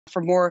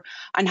For more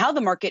on how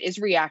the market is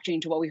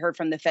reacting to what we heard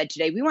from the Fed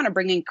today, we want to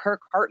bring in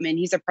Kirk Hartman.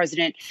 He's a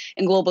president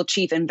and global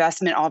chief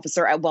investment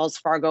officer at Wells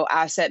Fargo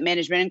Asset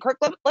Management. And Kirk,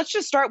 let's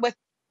just start with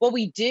what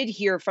we did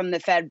hear from the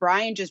Fed.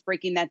 Brian just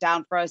breaking that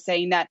down for us,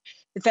 saying that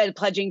the Fed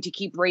pledging to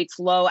keep rates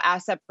low,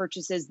 asset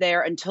purchases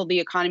there until the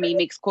economy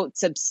makes, quote,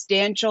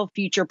 substantial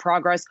future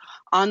progress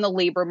on the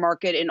labor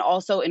market and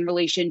also in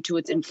relation to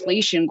its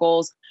inflation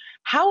goals.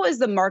 How is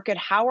the market,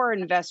 how are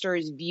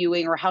investors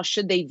viewing, or how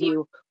should they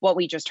view what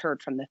we just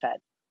heard from the Fed?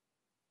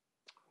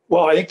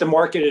 Well, I think the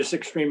market is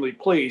extremely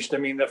pleased. I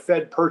mean, the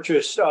Fed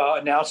purchase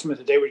announcement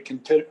that they would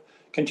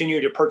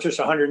continue to purchase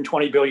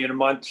 120 billion a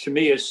month, to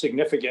me, is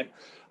significant.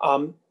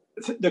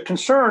 The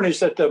concern is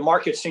that the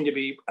markets seem to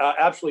be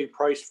absolutely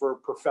priced for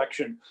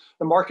perfection.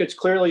 The markets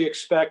clearly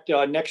expect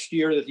next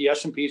year that the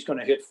S&P is going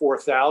to hit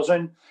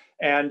 4,000,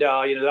 and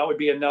that would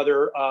be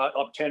another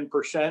up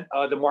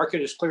 10%. The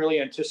market is clearly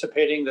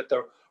anticipating that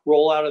the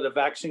rollout of the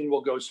vaccine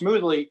will go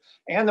smoothly,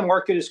 and the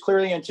market is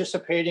clearly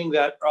anticipating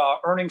that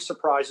earnings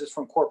surprises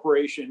from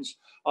corporations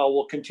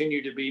will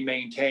continue to be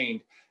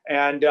maintained.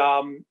 And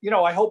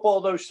I hope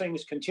all those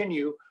things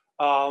continue.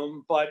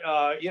 But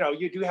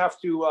you do have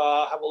to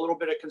have a little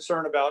bit of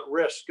concern about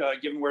risk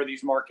given where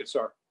these markets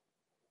are.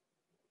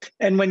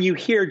 And when you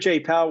hear Jay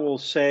Powell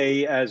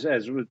say, as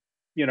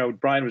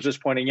Brian was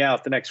just pointing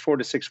out, the next 4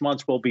 to 6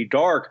 months will be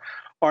dark,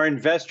 are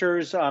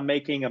investors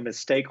making a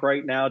mistake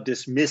right now,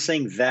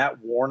 dismissing that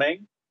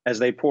warning as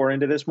they pour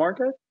into this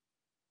market?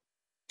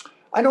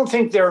 I don't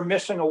think they're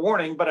missing a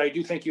warning, but I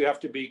do think you have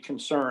to be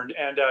concerned.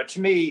 And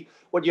to me,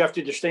 what you have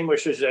to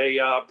distinguish as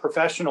a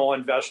professional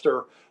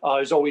investor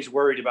is always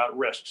worried about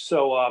risks.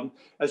 So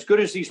as good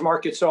as these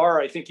markets are,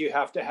 I think you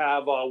have to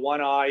have one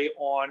eye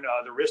on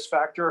the risk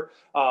factor.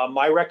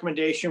 My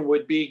recommendation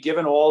would be,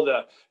 given all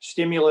the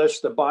stimulus,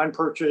 the bond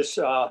purchase,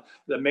 the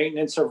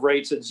maintenance of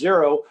rates at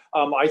zero,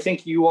 I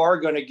think you are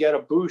going to get a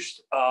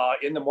boost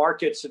in the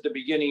markets at the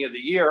beginning of the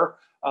year.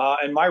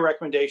 And my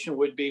recommendation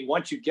would be,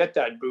 once you get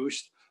that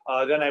boost,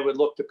 then I would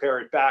look to pare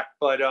it back.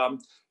 But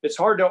it's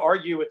hard to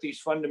argue with these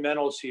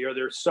fundamentals here.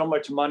 There's so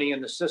much money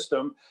in the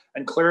system.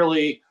 And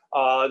clearly,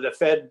 the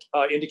Fed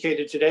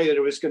indicated today that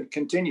it was going to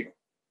continue.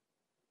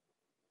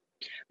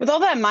 With all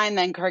that in mind,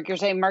 then, Kirk, you're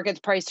saying markets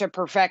priced to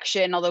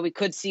perfection, although we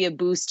could see a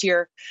boost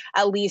here,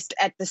 at least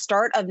at the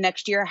start of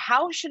next year.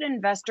 How should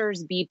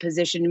investors be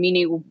positioned?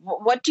 Meaning,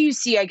 what do you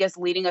see, I guess,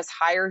 leading us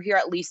higher here,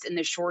 at least in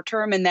the short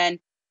term? And then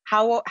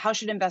how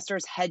should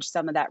investors hedge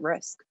some of that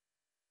risk?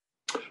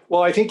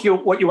 Well, I think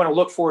what you want to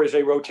look for is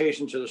a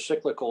rotation to the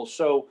cyclical.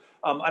 So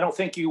I don't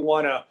think you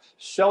want to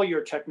sell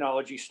your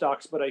technology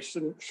stocks, but I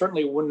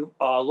certainly wouldn't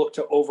look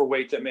to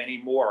overweight them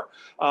anymore.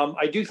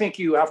 I do think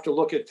you have to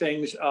look at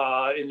things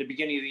in the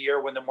beginning of the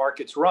year when the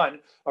markets run,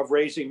 of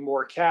raising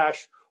more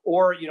cash,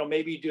 or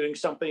maybe doing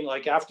something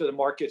like after the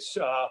markets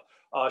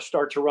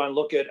start to run,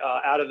 look at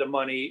out of the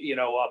money,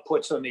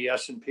 puts on the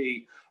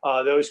S&P,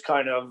 those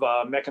kind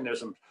of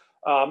mechanisms.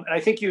 And I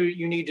think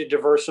you need to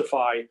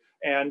diversify.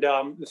 And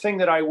the thing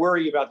that I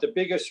worry about, the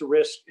biggest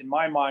risk in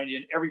my mind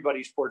in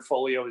everybody's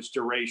portfolio, is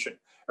duration.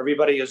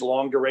 Everybody has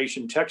long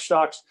duration tech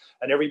stocks,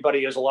 and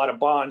everybody has a lot of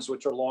bonds,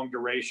 which are long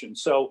duration.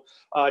 So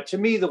to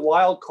me, the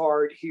wild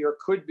card here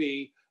could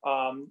be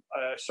a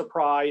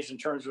surprise in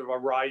terms of a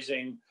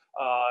rising,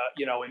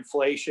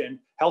 inflation.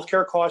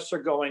 Healthcare costs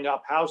are going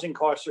up. Housing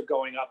costs are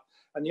going up.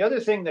 And the other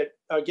thing that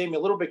gave me a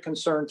little bit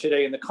concerned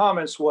today in the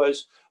comments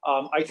was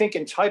I think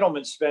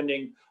entitlement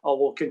spending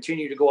will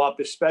continue to go up,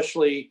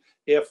 especially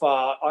if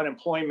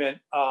unemployment,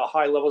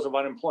 high levels of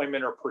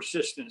unemployment are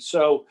persistent.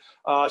 So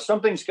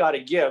something's got to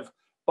give.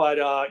 But,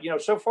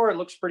 so far it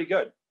looks pretty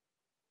good.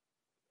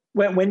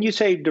 When you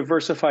say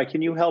diversify,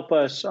 can you help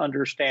us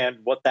understand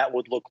what that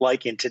would look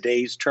like in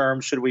today's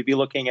terms? Should we be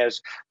looking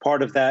as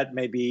part of that,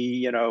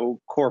 maybe,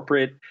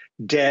 corporate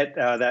debt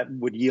that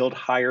would yield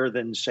higher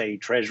than, say,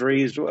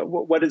 treasuries?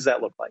 What does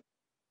that look like?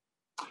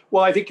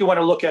 Well, I think you want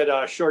to look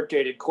at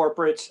short-dated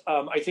corporates.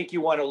 I think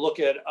you want to look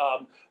at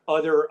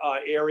other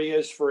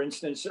areas. For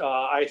instance,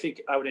 I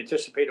think I would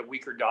anticipate a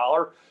weaker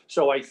dollar.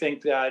 So I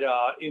think that,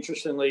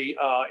 interestingly,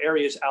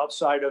 areas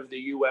outside of the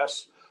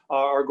U.S.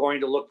 Are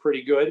going to look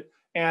pretty good.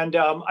 And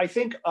I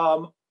think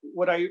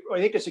what I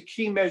think is a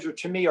key measure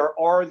to me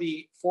are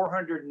the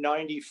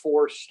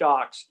 494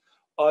 stocks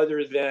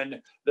other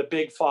than the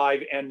big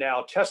five and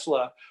now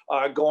Tesla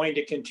going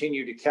to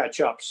continue to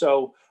catch up.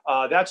 So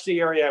that's the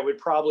area I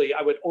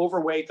would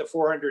overweight the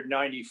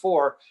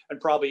 494 and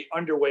probably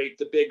underweight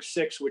the big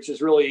six, which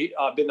has really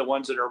been the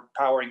ones that are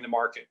powering the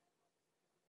market.